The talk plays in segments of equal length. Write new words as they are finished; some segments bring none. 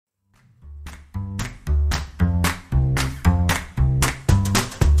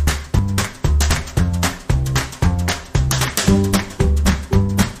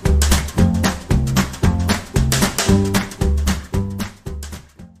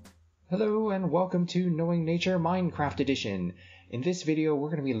Hello and welcome to Knowing Nature Minecraft Edition. In this video we're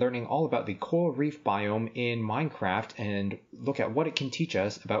going to be learning all about the coral reef biome in Minecraft and look at what it can teach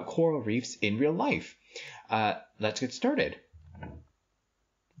us about coral reefs in real life. Let's get started.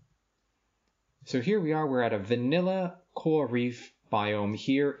 So here we are, we're at a vanilla coral reef biome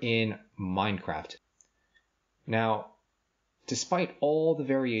here in Minecraft. Now, despite all the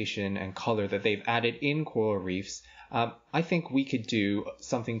variation and color that they've added in coral reefs, I think we could do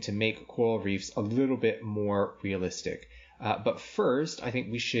something to make coral reefs a little bit more realistic. But first, I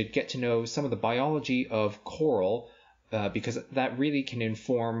think we should get to know some of the biology of coral because that really can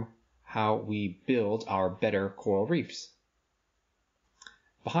inform how we build our better coral reefs.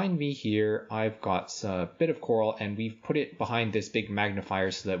 Behind me here, I've got a bit of coral and we've put it behind this big magnifier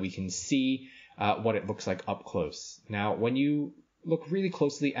so that we can see what it looks like up close. Now, when you look really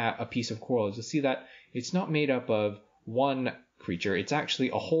closely at a piece of coral, you'll see that it's not made up of one creature. It's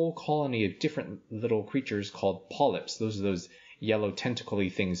actually a whole colony of different little creatures called polyps. Those are those yellow tentacle-y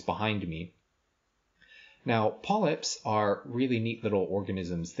things behind me. Now, polyps are really neat little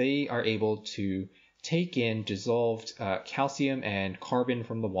organisms. They are able to take in dissolved calcium and carbon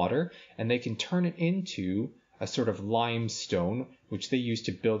from the water, and they can turn it into a sort of limestone, which they use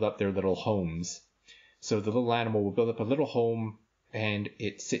to build up their little homes. So the little animal will build up a little home, and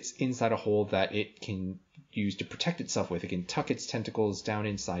it sits inside a hole that it can use to protect itself with. It can tuck its tentacles down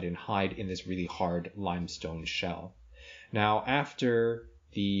inside and hide in this really hard limestone shell. Now, after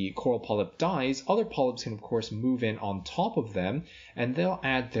the coral polyp dies, other polyps can of course move in on top of them, and they'll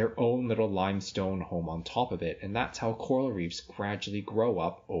add their own little limestone home on top of it, and that's how coral reefs gradually grow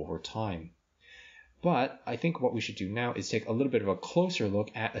up over time. But I think what we should do now is take a little bit of a closer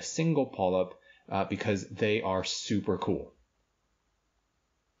look at a single polyp because they are super cool.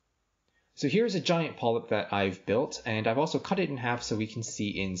 So here's a giant polyp that I've built, and I've also cut it in half so we can see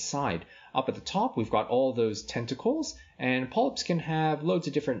inside. Up at the top, we've got all those tentacles, and polyps can have loads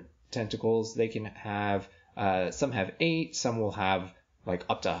of different tentacles. They can have, some have 8, some will have like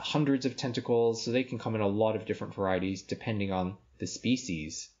up to hundreds of tentacles, so they can come in a lot of different varieties depending on the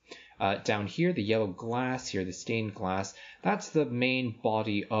species. Down here, the yellow glass here, the stained glass, that's the main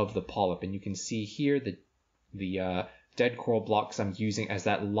body of the polyp, and you can see here the dead coral blocks I'm using as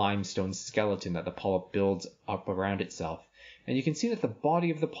that limestone skeleton that the polyp builds up around itself. And you can see that the body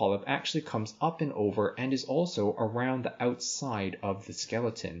of the polyp actually comes up and over and is also around the outside of the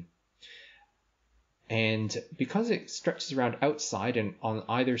skeleton. And because it stretches around outside and on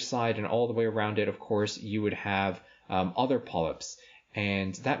either side and all the way around it, of course, you would have other polyps.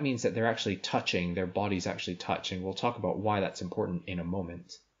 And that means that they're actually touching, their bodies actually touch. And we'll talk about why that's important in a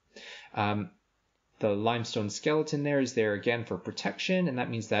moment. The limestone skeleton there is there again for protection, and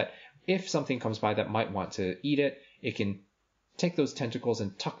that means that if something comes by that might want to eat it, it can take those tentacles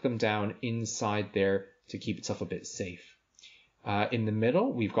and tuck them down inside there to keep itself a bit safe. In the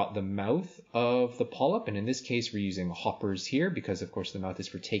middle, we've got the mouth of the polyp, and in this case we're using hoppers here because of course the mouth is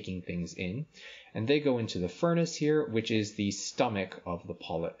for taking things in. And they go into the furnace here, which is the stomach of the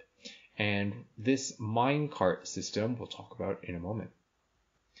polyp. And this minecart system we'll talk about in a moment.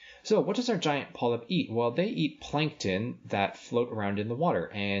 So what does our giant polyp eat? Well, they eat plankton that float around in the water,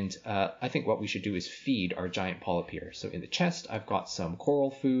 and I think what we should do is feed our giant polyp here. So in the chest, I've got some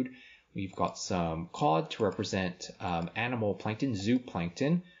coral food. We've got some cod to represent animal plankton,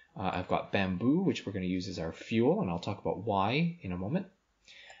 zooplankton. I've got bamboo, which we're going to use as our fuel, and I'll talk about why in a moment.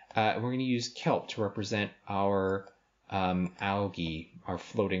 We're going to use kelp to represent our algae, our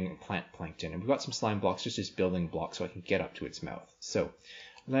floating plant plankton. And we've got some slime blocks, just as building blocks so I can get up to its mouth. So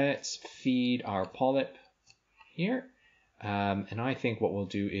let's feed our polyp here. And I think what we'll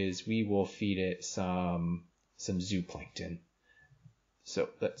do is we will feed it some zooplankton. So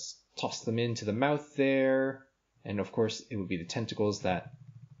let's toss them into the mouth there. And of course, it would be the tentacles that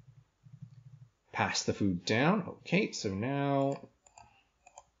pass the food down. Okay, so now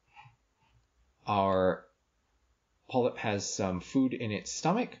our polyp has some food in its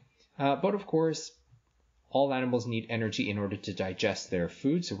stomach. But of course, all animals need energy in order to digest their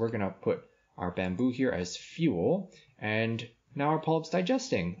food, so we're going to put our bamboo here as fuel, and now our polyp's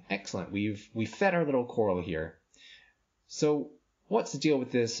digesting. Excellent, we've fed our little coral here. So what's the deal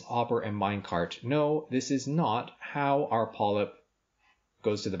with this hopper and minecart? No, this is not how our polyp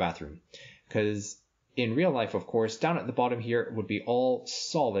goes to the bathroom, because in real life, of course, down at the bottom here would be all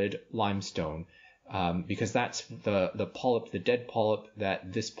solid limestone, because that's the polyp, the dead polyp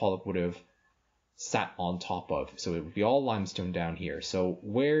that this polyp would have sat on top of. So it would be all limestone down here. So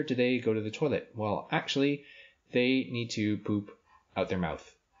where do they go to the toilet? Well, actually, they need to poop out their mouth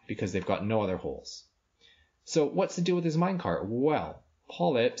because they've got no other holes. So what's the deal with this minecart? Well,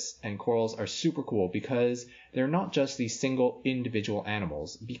 polyps and corals are super cool because they're not just these single individual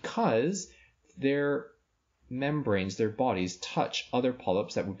animals. Because their membranes, their bodies, touch other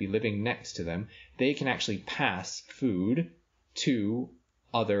polyps that would be living next to them, they can actually pass food to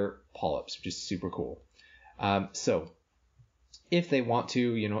other polyps, which is super cool. So if they want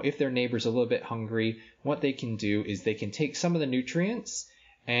to, if their neighbor's a little bit hungry, what they can do is they can take some of the nutrients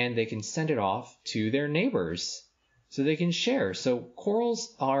and they can send it off to their neighbors so they can share. So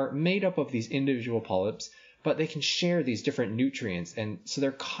corals are made up of these individual polyps, but they can share these different nutrients. And so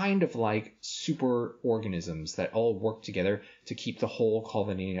they're kind of like super organisms that all work together to keep the whole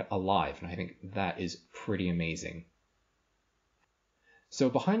colony alive. And I think that is pretty amazing. So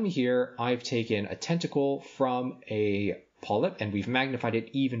behind me here, I've taken a tentacle from a polyp and we've magnified it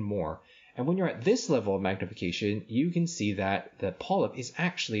even more. And when you're at this level of magnification, you can see that the polyp is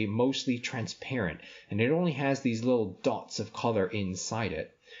actually mostly transparent and it only has these little dots of color inside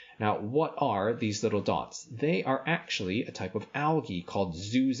it. Now, what are these little dots? They are actually a type of algae called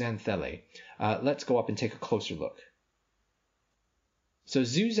zooxanthellae. Let's go up and take a closer look. So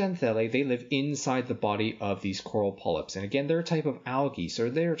zooxanthellae, they live inside the body of these coral polyps. And again, they're a type of algae, so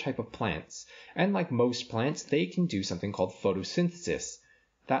they're a type of plants. And like most plants, they can do something called photosynthesis.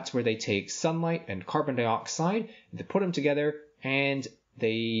 That's where they take sunlight and carbon dioxide, they put them together, and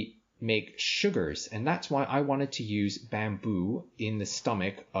they make sugars. And that's why I wanted to use bamboo in the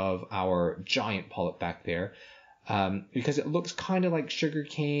stomach of our giant polyp back there, because it looks kind of like sugar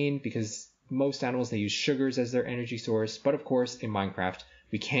cane, because most animals, they use sugars as their energy source. But of course, in Minecraft,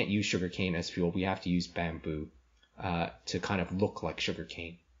 we can't use sugar cane as fuel. We have to use bamboo to kind of look like sugar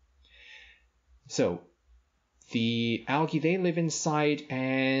cane. So the algae, they live inside,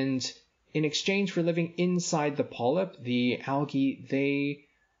 and in exchange for living inside the polyp, the algae, they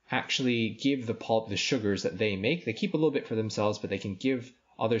actually give the polyp the sugars that they make. They keep a little bit for themselves, but they can give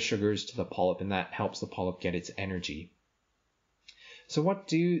other sugars to the polyp, and that helps the polyp get its energy. So what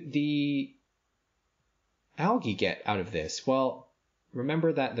do the algae get out of this? Well,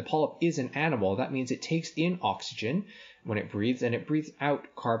 remember that the polyp is an animal. That means it takes in oxygen when it breathes, and it breathes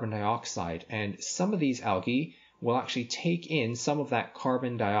out carbon dioxide. And some of these algae will actually take in some of that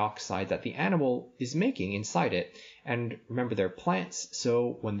carbon dioxide that the animal is making inside it. And remember, they're plants,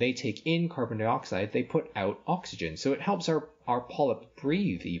 so when they take in carbon dioxide, they put out oxygen. So it helps our polyp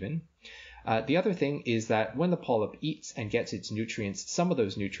breathe even. The other thing is that when the polyp eats and gets its nutrients, some of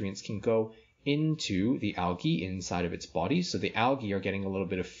those nutrients can go into the algae inside of its body. So the algae are getting a little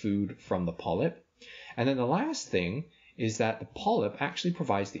bit of food from the polyp. And then the last thing is that the polyp actually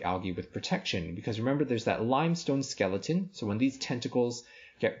provides the algae with protection, because remember, there's that limestone skeleton. So when these tentacles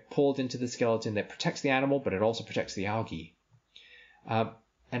get pulled into the skeleton, that protects the animal, but it also protects the algae.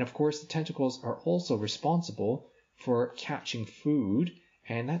 And of course, the tentacles are also responsible for catching food,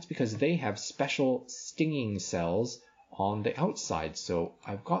 and that's because they have special stinging cells on the outside. So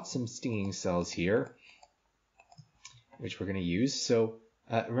I've got some stinging cells here, which we're going to use. So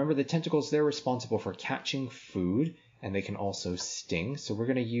remember, the tentacles, they're responsible for catching food, and they can also sting. So we're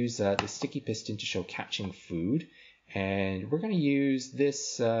going to use the sticky piston to show catching food. And we're going to use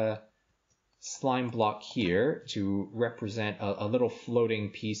this slime block here to represent a little floating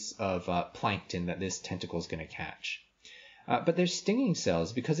piece of plankton that this tentacle is going to catch. But there's stinging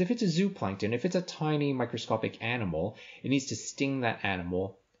cells, because if it's a zooplankton, if it's a tiny microscopic animal, it needs to sting that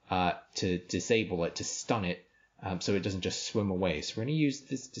animal to disable it, to stun it, so it doesn't just swim away. So we're going to use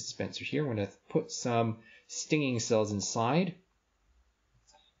this dispenser here. We're going to put some stinging cells inside.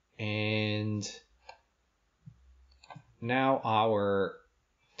 And now our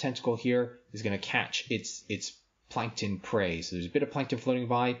tentacle here is going to catch its plankton prey. So there's a bit of plankton floating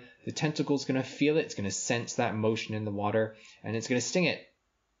by. The tentacle is going to feel it. It's going to sense that motion in the water, and it's going to sting it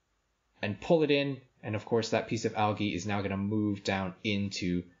and pull it in. And of course, that piece of algae is now going to move down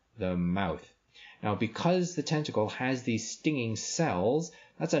into the mouth. Now, because the tentacle has these stinging cells,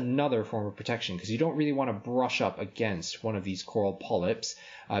 that's another form of protection, because you don't really want to brush up against one of these coral polyps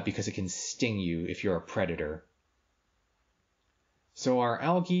because it can sting you if you're a predator. So our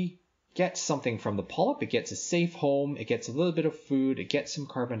algae gets something from the polyp. It gets a safe home, it gets a little bit of food, it gets some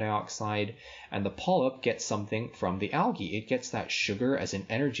carbon dioxide, and the polyp gets something from the algae. It gets that sugar as an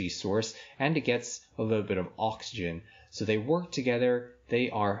energy source, and it gets a little bit of oxygen. So they work together. They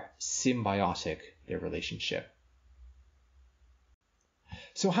are symbiotic, their relationship.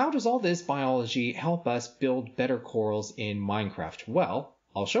 So how does all this biology help us build better corals in Minecraft? Well,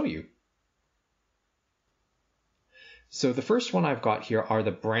 I'll show you. So the first one I've got here are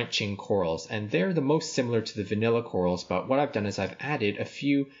the branching corals, and they're the most similar to the vanilla corals, but what I've done is I've added a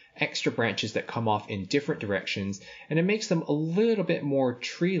few extra branches that come off in different directions, and it makes them a little bit more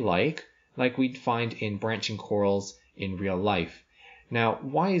tree-like, like we'd find in branching corals in real life. Now,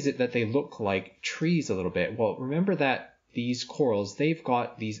 why is it that they look like trees a little bit? Well, remember that these corals, they've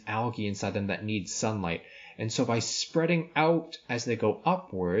got these algae inside them that need sunlight. And so by spreading out as they go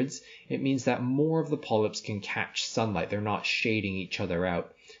upwards, it means that more of the polyps can catch sunlight. They're not shading each other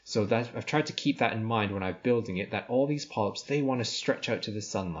out. So I've tried to keep that in mind when I'm building it, that all these polyps, they want to stretch out to the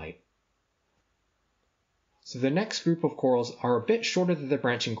sunlight. So the next group of corals are a bit shorter than the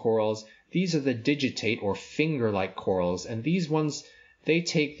branching corals. These are the digitate or finger-like corals, and these ones, they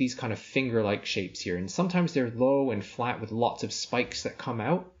take these kind of finger-like shapes here, and sometimes they're low and flat with lots of spikes that come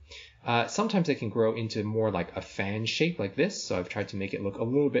out. Sometimes they can grow into more like a fan shape like this, so I've tried to make it look a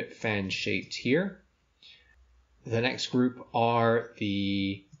little bit fan shaped here. The next group are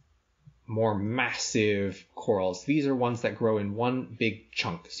the more massive corals. These are ones that grow in one big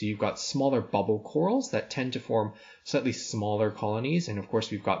chunk. So you've got smaller bubble corals that tend to form slightly smaller colonies, and of course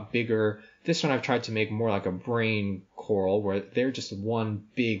we've got bigger. This one I've tried to make more like a brain coral, where they're just one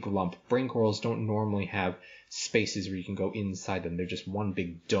big lump. Brain corals don't normally have spaces where you can go inside them. They're just one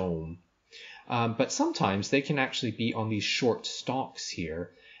big dome. But sometimes they can actually be on these short stalks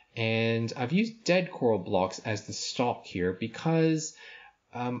here. And I've used dead coral blocks as the stalk here because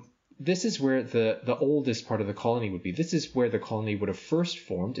this is where the oldest part of the colony would be. This is where the colony would have first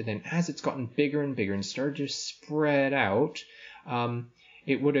formed. And then as it's gotten bigger and bigger and started to spread out,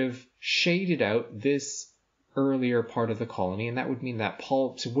 it would have shaded out this earlier part of the colony, and that would mean that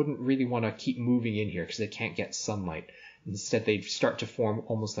polyps wouldn't really want to keep moving in here because they can't get sunlight. Instead, they'd start to form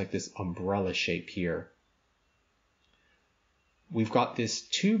almost like this umbrella shape here. We've got this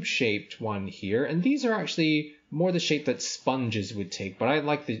tube-shaped one here, and these are actually more the shape that sponges would take, but I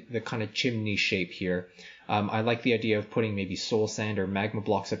like the kind of chimney shape here. I like the idea of putting maybe soul sand or magma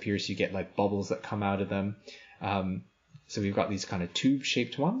blocks up here so you get like bubbles that come out of them. So we've got these kind of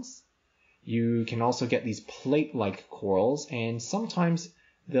tube-shaped ones. You can also get these plate-like corals, and sometimes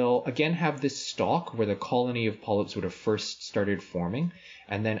they'll again have this stalk where the colony of polyps would have first started forming,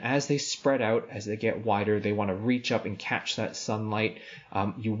 and then as they spread out, as they get wider, they want to reach up and catch that sunlight.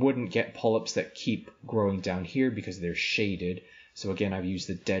 You wouldn't get polyps that keep growing down here because they're shaded. So again, I've used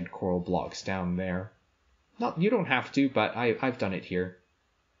the dead coral blocks down there. You don't have to, but I've done it here.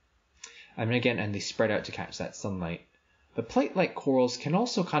 And they spread out to catch that sunlight. The plate-like corals can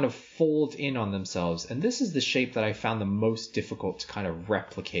also kind of fold in on themselves, and this is the shape that I found the most difficult to kind of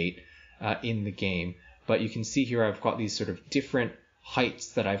replicate in the game. But you can see here I've got these sort of different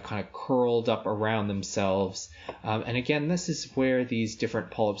heights that I've kind of curled up around themselves. And again, this is where these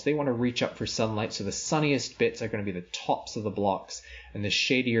different polyps, they want to reach up for sunlight, so the sunniest bits are going to be the tops of the blocks, and the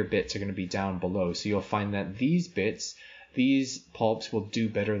shadier bits are going to be down below. So you'll find that these polyps will do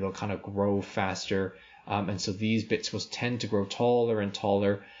better, they'll kind of grow faster. And so these bits will tend to grow taller and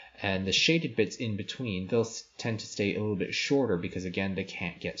taller, and the shaded bits in between, they'll tend to stay a little bit shorter because, again, they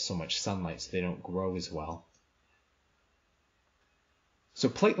can't get so much sunlight, so they don't grow as well. So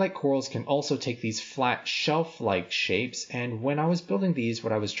plate-like corals can also take these flat shelf-like shapes, and when I was building these,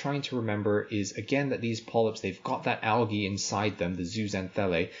 what I was trying to remember is, again, that these polyps, they've got that algae inside them, the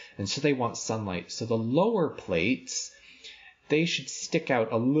zooxanthellae, and so they want sunlight. So the lower plates, they should stick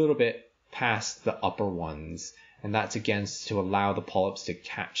out a little bit past the upper ones, and that's again to allow the polyps to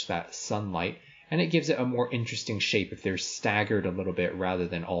catch that sunlight, and it gives it a more interesting shape if they're staggered a little bit rather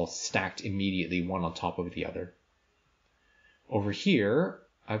than all stacked immediately one on top of the other. Over here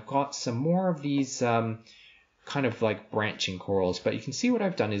I've got some more of these kind of like branching corals, but you can see what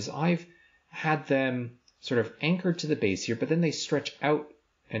I've done is I've had them sort of anchored to the base here, but then they stretch out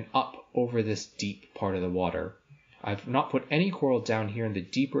and up over this deep part of the water. I've not put any coral down here in the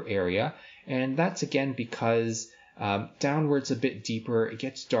deeper area, and that's again because downwards a bit deeper, it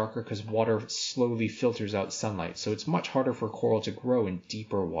gets darker because water slowly filters out sunlight, so it's much harder for coral to grow in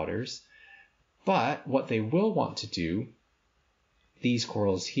deeper waters. But what they will want to do, these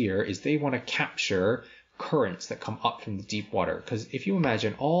corals here, is they want to capture currents that come up from the deep water, because if you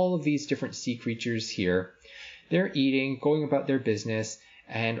imagine all of these different sea creatures here, they're eating, going about their business,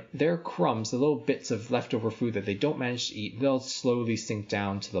 and their crumbs, the little bits of leftover food that they don't manage to eat, they'll slowly sink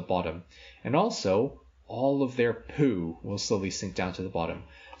down to the bottom. And also, all of their poo will slowly sink down to the bottom.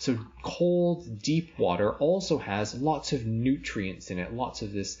 So cold, deep water also has lots of nutrients in it, lots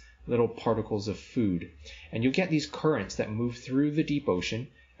of this little particles of food. And you'll get these currents that move through the deep ocean,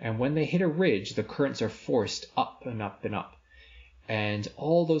 and when they hit a ridge, the currents are forced up and up and up. And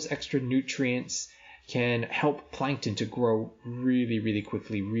all those extra nutrients can help plankton to grow really, really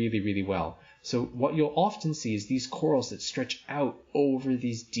quickly, really, really well. So what you'll often see is these corals that stretch out over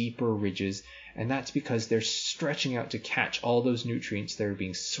these deeper ridges, and that's because they're stretching out to catch all those nutrients that are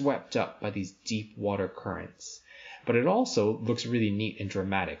being swept up by these deep water currents. But it also looks really neat and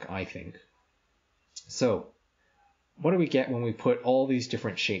dramatic, I think. So what do we get when we put all these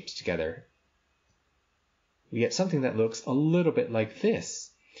different shapes together? We get something that looks a little bit like this.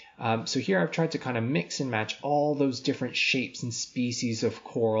 So here I've tried to kind of mix and match all those different shapes and species of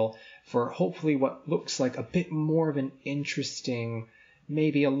coral for hopefully what looks like a bit more of an interesting,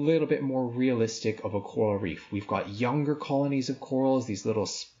 maybe a little bit more realistic of a coral reef. We've got younger colonies of corals, these little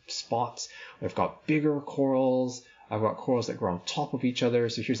spots. We've got bigger corals. I've got corals that grow on top of each other.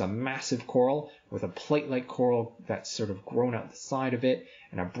 So here's a massive coral with a plate-like coral that's sort of grown out the side of it,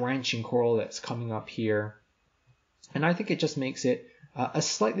 and a branching coral that's coming up here. And I think it just makes it a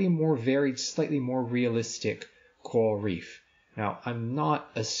slightly more varied, slightly more realistic coral reef. Now, I'm not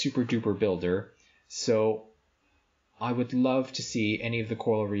a super duper builder, so I would love to see any of the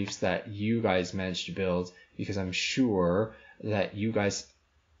coral reefs that you guys managed to build, because I'm sure that you guys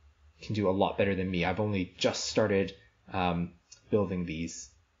can do a lot better than me. I've only just started building these.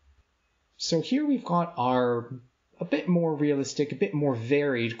 So here we've got our a bit more realistic, a bit more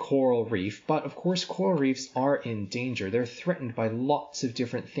varied coral reef, but of course coral reefs are in danger. They're threatened by lots of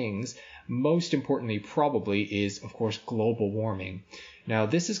different things. Most importantly probably is, of course, global warming. Now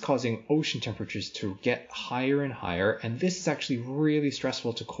this is causing ocean temperatures to get higher and higher, and this is actually really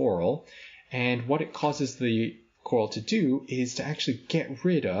stressful to coral. And what it causes the coral to do is to actually get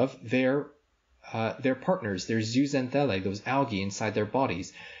rid of their partners, their zooxanthellae, those algae inside their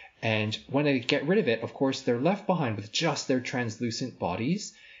bodies. And when they get rid of it, of course, they're left behind with just their translucent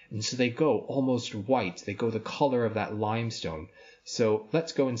bodies. And so they go almost white. They go the color of that limestone. So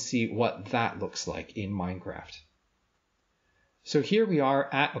let's go and see what that looks like in Minecraft. So here we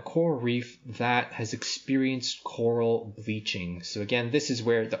are at a coral reef that has experienced coral bleaching. So again, this is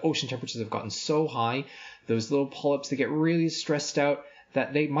where the ocean temperatures have gotten so high, those little polyps, they get really stressed out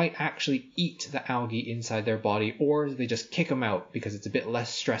that they might actually eat the algae inside their body, or they just kick them out because it's a bit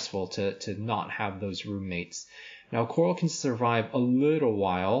less stressful to not have those roommates. Now, coral can survive a little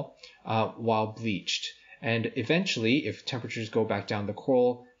while bleached, and eventually, if temperatures go back down, the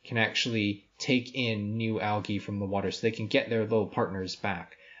coral can actually take in new algae from the water, so they can get their little partners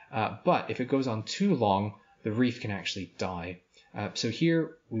back. But if it goes on too long, the reef can actually die. So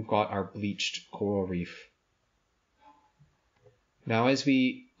here we've got our bleached coral reef. Now, as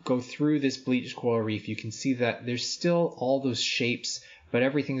we go through this bleached coral reef, you can see that there's still all those shapes, but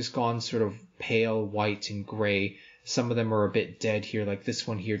everything's gone sort of pale white and gray. Some of them are a bit dead here, like this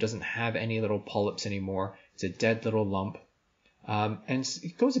one here doesn't have any little polyps anymore. It's a dead little lump. And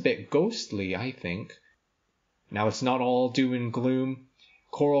it goes a bit ghostly, I think. Now, it's not all doom and gloom.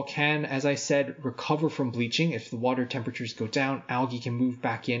 Coral can, as I said, recover from bleaching. If the water temperatures go down, algae can move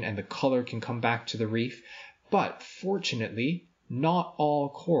back in and the color can come back to the reef. But fortunately, not all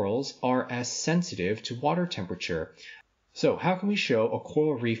corals are as sensitive to water temperature. So how can we show a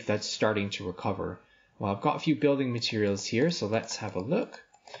coral reef that's starting to recover? Well, I've got a few building materials here, so let's have a look.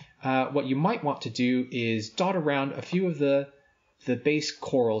 What you might want to do is dot around a few of the base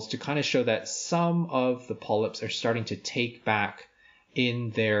corals to kind of show that some of the polyps are starting to take back in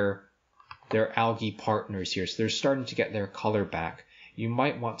their algae partners here. So they're starting to get their color back. You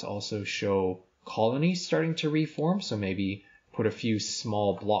might want to also show colonies starting to reform, so maybe put a few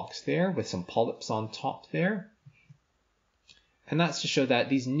small blocks there with some polyps on top there. And that's to show that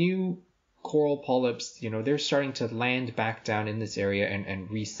these new coral polyps, they're starting to land back down in this area and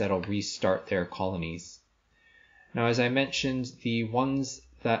restart their colonies. Now, as I mentioned, the ones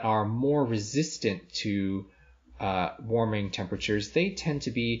that are more resistant to warming temperatures, they tend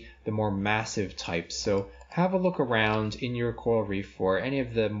to be the more massive types. So have a look around in your coral reef for any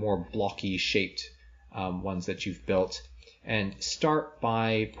of the more blocky shaped ones that you've built, and start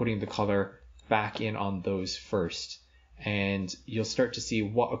by putting the color back in on those first. And you'll start to see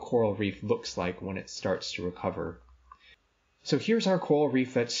what a coral reef looks like when it starts to recover. So here's our coral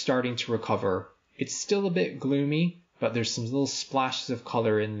reef that's starting to recover. It's still a bit gloomy, but there's some little splashes of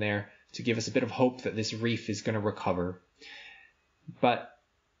color in there to give us a bit of hope that this reef is going to recover. But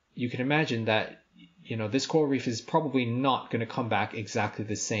you can imagine that, this coral reef is probably not going to come back exactly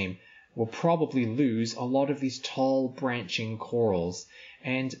the same. We'll probably lose a lot of these tall branching corals,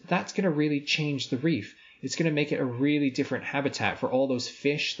 and that's going to really change the reef. It's going to make it a really different habitat for all those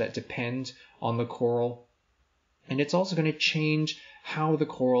fish that depend on the coral. And it's also going to change how the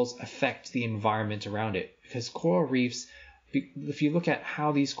corals affect the environment around it, because coral reefs, if you look at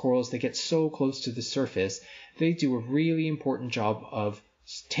how these corals, they get so close to the surface, they do a really important job of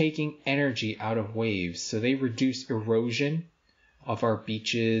taking energy out of waves. So they reduce erosion of our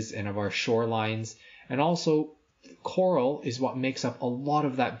beaches and of our shorelines. And also, coral is what makes up a lot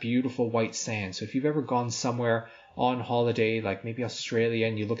of that beautiful white sand. So if you've ever gone somewhere on holiday, like maybe Australia,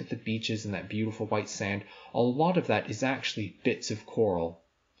 and you look at the beaches and that beautiful white sand, a lot of that is actually bits of coral.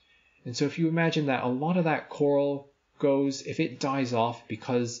 And so if you imagine that a lot of that coral goes, if it dies off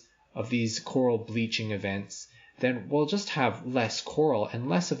because of these coral bleaching events, then we'll just have less coral and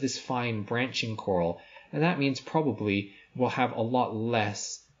less of this fine branching coral. And that means probably we'll have a lot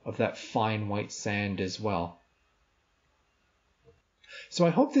less of that fine white sand as well. So I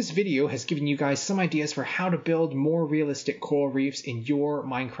hope this video has given you guys some ideas for how to build more realistic coral reefs in your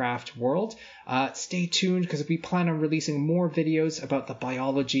Minecraft world. Stay tuned, because we plan on releasing more videos about the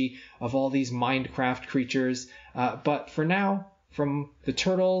biology of all these Minecraft creatures. But for now, from the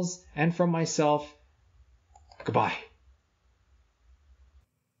turtles and from myself, goodbye.